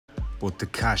Well,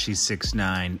 Tekashi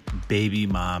 6ix9ine baby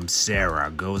mom Sarah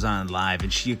goes on live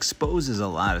and she exposes a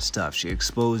lot of stuff. She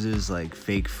exposes like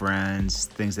fake friends,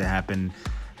 things that happened,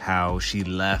 how she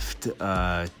left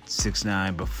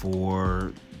 6ix9ine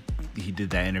before he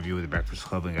did that interview with the Breakfast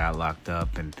Club and got locked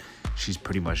up, and she's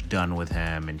pretty much done with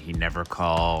him and he never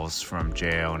calls from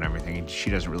jail and everything. She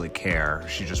doesn't really care.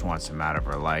 She just wants him out of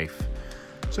her life.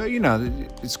 So, you know,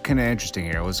 it's kind of interesting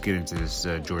here. Let's get into this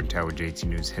Jordan Tower JT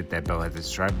News. Hit that bell, hit the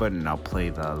subscribe button, and I'll play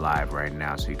the live right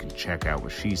now so you can check out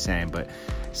what she's saying. But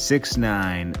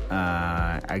 6ix9ine,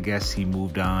 I guess he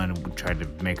moved on and tried to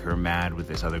make her mad with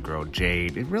this other girl,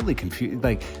 Jade. It really confused.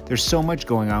 Like, there's so much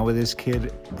going on with this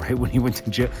kid right when he went to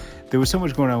jail. There was so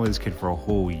much going on with this kid for a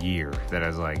whole year that I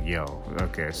was like, yo,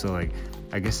 okay. So, like,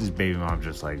 I guess his baby mom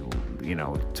just, like, you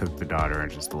know, took the daughter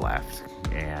and just left.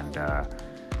 And,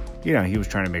 you know, he was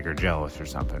trying to make her jealous or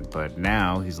something. But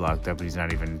now he's locked up and he's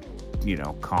not even, you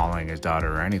know, calling his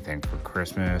daughter or anything for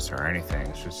Christmas or anything.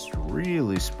 It's just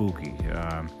really spooky.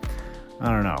 I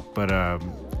don't know. But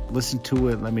listen to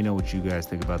it. Let me know what you guys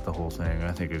think about the whole thing.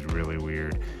 I think it's really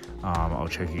weird. I'll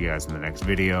check you guys in the next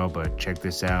video. But check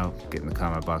this out. Get in the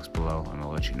comment box below and I'll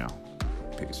let you know.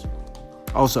 Peace.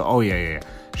 Also, oh, yeah.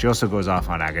 She also goes off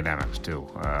on Akademiks, too.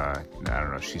 I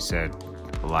don't know. She said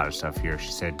a lot of stuff here.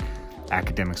 She said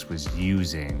Akademiks was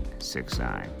using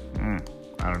 6ix9ine.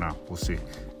 I don't know. We'll see.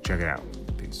 Check it out.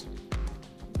 Peace.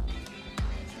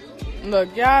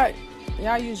 Look, y'all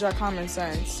use your common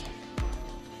sense.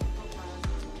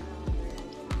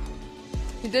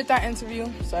 He did that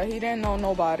interview, so he didn't know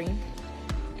nobody.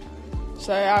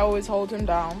 So I always hold him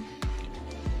down.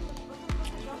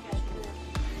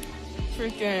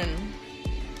 Freaking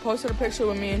posted a picture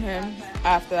with me and him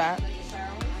after that.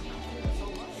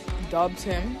 Dubbed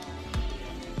him.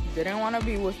 Didn't want to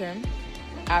be with him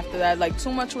after that. Like,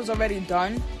 too much was already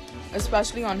done,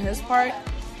 especially on his part.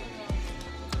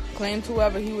 Claimed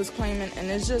whoever he was claiming, and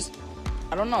it's just,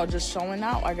 I don't know, just showing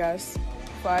out, I guess,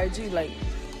 for IG. Like,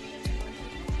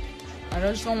 I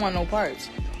just don't want no parts.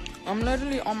 I'm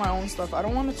literally on my own stuff. I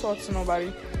don't want to talk to nobody.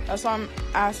 That's why I'm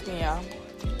asking y'all.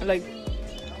 Like,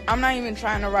 I'm not even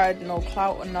trying to ride no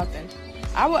clout or nothing.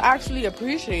 I would actually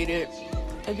appreciate it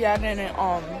if y'all didn't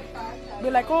be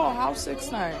like, oh, how's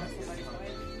 6ix9ine?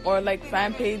 Or like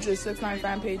fan pages, 6ix9ine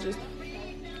fan pages.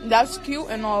 That's cute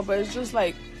and all, but it's just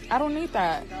like, I don't need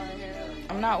that.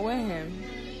 I'm not with him.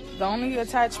 The only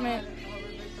attachment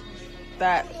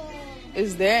that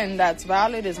is there and that's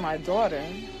valid is my daughter.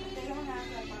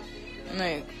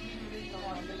 Like,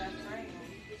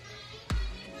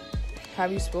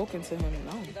 have you spoken to him?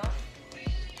 No.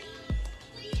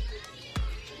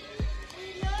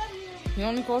 He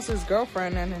only calls his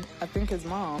girlfriend and I think his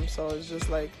mom, so it's just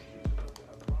like,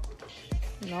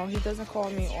 no, he doesn't call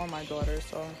me or my daughter,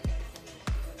 so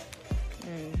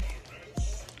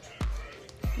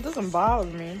it doesn't bother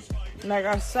me. Like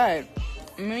I said,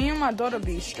 me and my daughter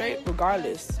be straight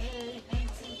regardless.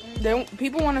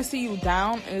 People want to see you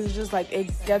down, and it's just like, it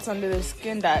gets under their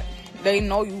skin that they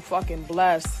know you fucking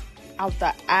blessed out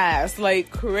the ass,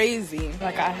 like crazy.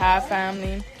 Like, I have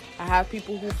family, I have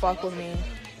people who fuck with me.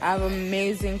 I have an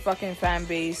amazing fucking fan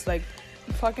base. Like,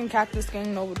 fucking Cactus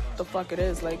Gang know what the fuck it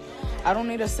is. Like, I don't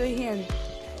need to sit here and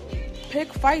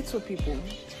pick fights with people.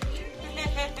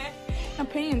 I'm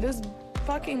paying this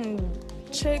fucking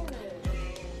chick.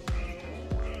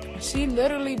 She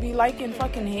literally be liking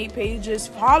fucking hate pages,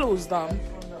 follows them.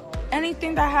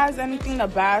 Anything that has anything to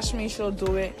bash me, she'll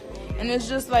do it. And it's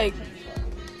just like,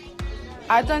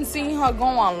 I done seen her go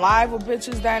on live with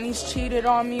bitches that he's cheated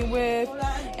on me with.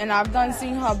 And I've done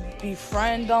seen her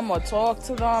befriend them or talk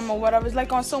to them or whatever. It's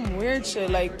like on some weird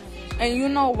shit. Like, and you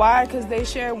know why? Because they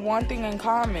share one thing in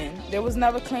common. They was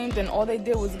never claimed and all they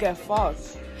did was get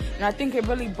fucked. And I think it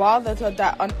really bothered her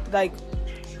that, like,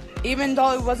 even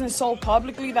though it wasn't so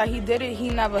publicly that he did it, he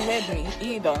never hit me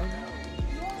either.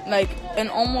 Like, in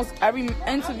almost every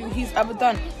interview he's ever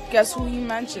done, guess who he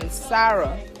mentioned?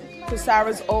 Sarah. Because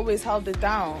Sarah's always held it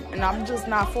down. And I'm just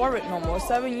not for it no more.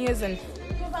 7 years and,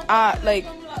 like,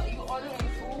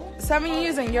 7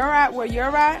 years and you're at where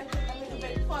you're at.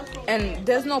 And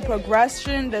there's no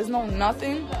progression. There's no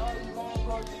nothing.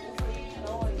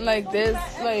 Like, there's,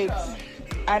 like,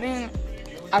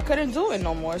 I couldn't do it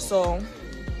no more. So,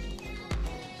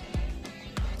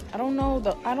 I don't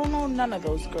know none of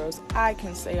those girls. I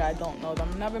can say I don't know them.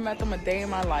 Never met them a day in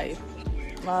my life.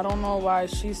 I don't know why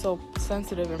she's so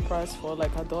sensitive and pressed for.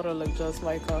 Like, her daughter look just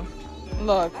like her.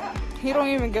 Look, he don't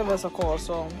even give us a call,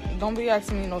 so don't be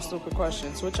asking me no stupid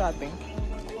questions, which I think.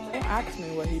 Don't ask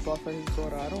me what he bought for his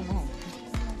daughter. I don't know.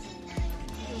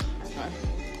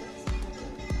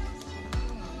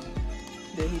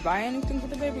 Did he buy anything for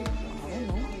the baby? I don't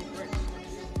know.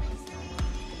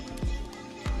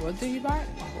 What did he buy?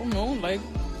 I don't know. Like,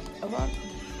 about.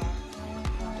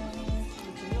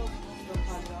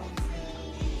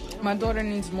 My daughter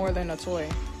needs more than a toy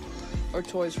or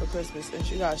toys for Christmas, and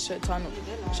she got a shit ton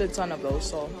of those.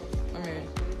 So, I mean,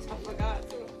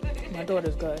 my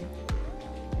daughter's good.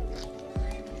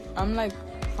 I'm like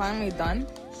finally done,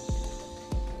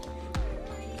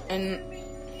 and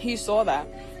he saw that.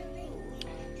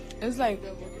 It's like,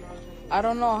 I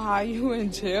don't know how you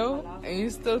in jail and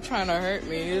you still trying to hurt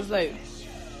me. It's like,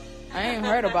 I ain't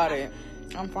heard about it.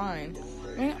 I'm fine.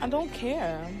 Man, I don't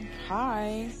care.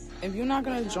 Hi. If you're not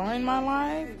gonna join my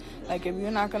live, like if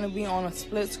you're not gonna be on a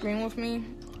split screen with me,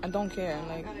 I don't care.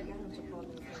 Like,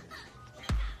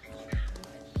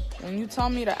 when you tell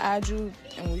me to add you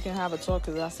and we can have a talk,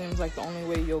 because that seems like the only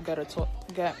way you'll get talk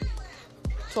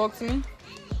to me,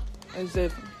 is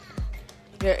if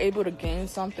you're able to gain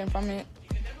something from it,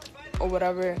 or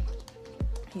whatever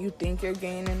you think you're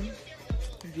gaining.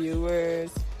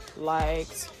 Viewers,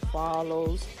 likes,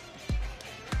 follows.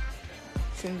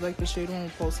 Seems like the shade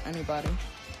won't post anybody.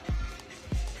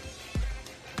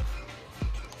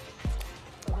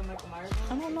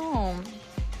 I don't know.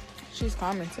 She's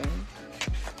commenting.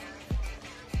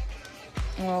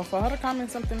 Well, for her to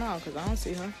comment something now, because I don't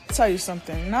see her. I'll tell you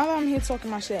something. Now that I'm here talking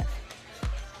my shit,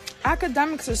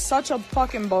 Akademiks is such a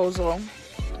fucking bozo.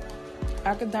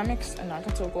 Akademiks, and I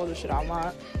can talk all the shit I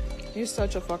want. He's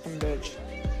such a fucking bitch.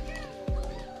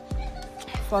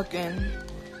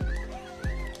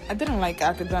 I didn't like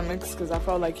Akademiks because I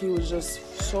felt like he was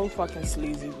just so fucking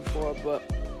sleazy before, but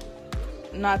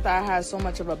not that I had so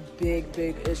much of a big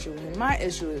issue with him. My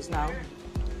issue is now,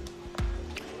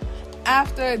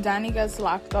 after Danny gets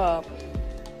locked up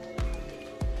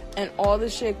and all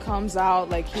this shit comes out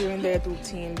like here and there through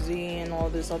TMZ and all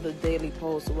this other daily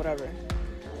posts or whatever,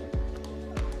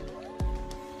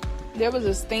 there was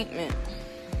a statement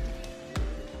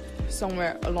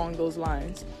somewhere along those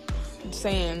lines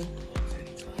saying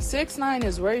 6ix9ine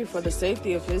is worried for the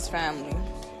safety of his family.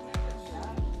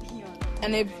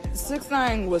 And if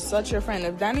 6ix9ine was such your friend,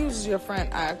 if Danny was your friend,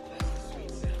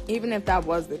 even if that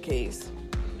was the case,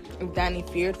 if Danny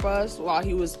feared for us while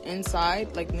he was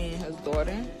inside, like me and his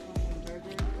daughter,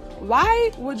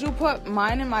 why would you put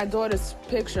mine and my daughter's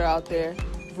picture out there,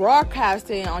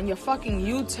 broadcast it on your fucking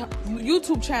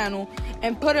YouTube channel,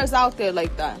 and put us out there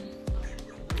like that?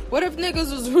 What if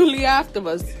niggas was really after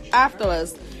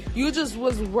us? You just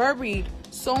was worried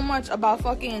so much about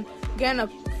fucking getting a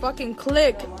fucking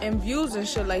click and views and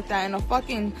shit like that, and a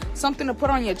fucking something to put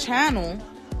on your channel,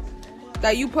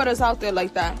 that you put us out there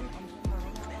like that.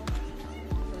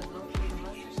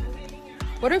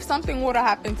 What if something would have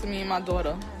happened to me and my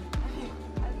daughter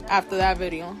after that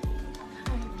video?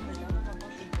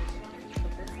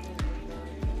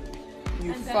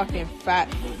 You fucking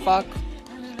fat fuck.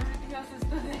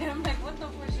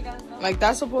 Like,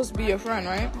 that's supposed to be your friend,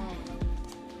 right?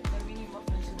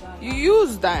 You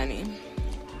use Danny.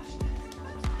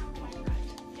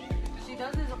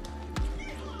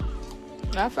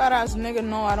 That fat ass nigga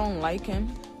know I don't like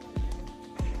him.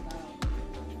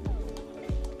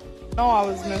 No, I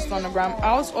was missed on the gram.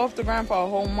 I was off the gram for a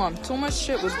whole month. Too much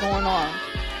shit was going on.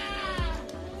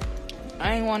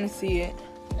 I ain't want to see it.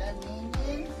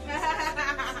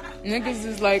 Niggas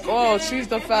is like, oh, she's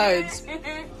the feds.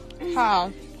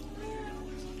 How?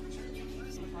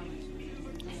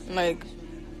 Like,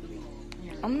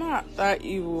 I'm not that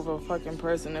evil of a fucking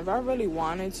person. If I really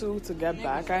wanted to get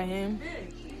back at him,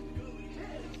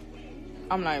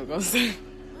 I'm not even gonna say.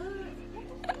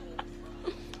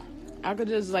 I could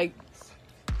just, like,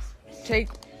 take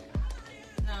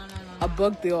a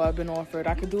book deal I've been offered.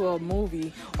 I could do a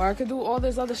movie, or I could do all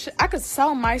this other shit. I could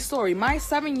sell my story. My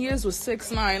 7 years with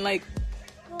 6ix9ine. Like,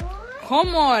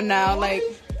 come on now. Like,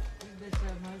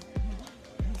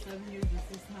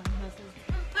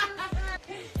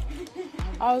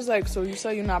 I was like, so you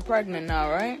say you're not pregnant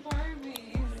now, right?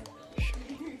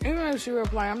 Even if she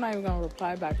reply, I'm not even gonna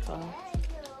reply back to her.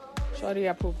 Shorty,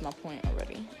 I proved my point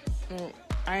already.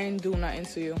 I ain't do nothing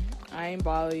to you. I ain't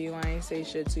bother you. I ain't say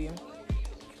shit to you.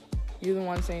 You're the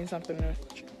one saying something,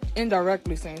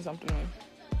 indirectly saying something to me.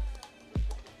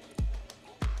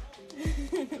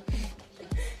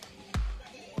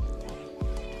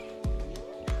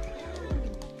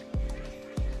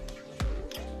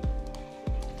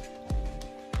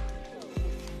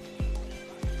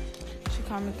 She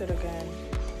commented again.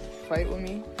 Fight with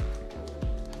me?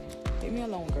 Leave me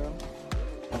alone, girl.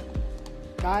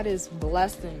 God is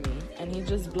blessing me, and he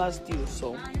just blessed you,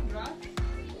 so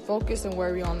focus and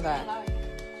worry on that.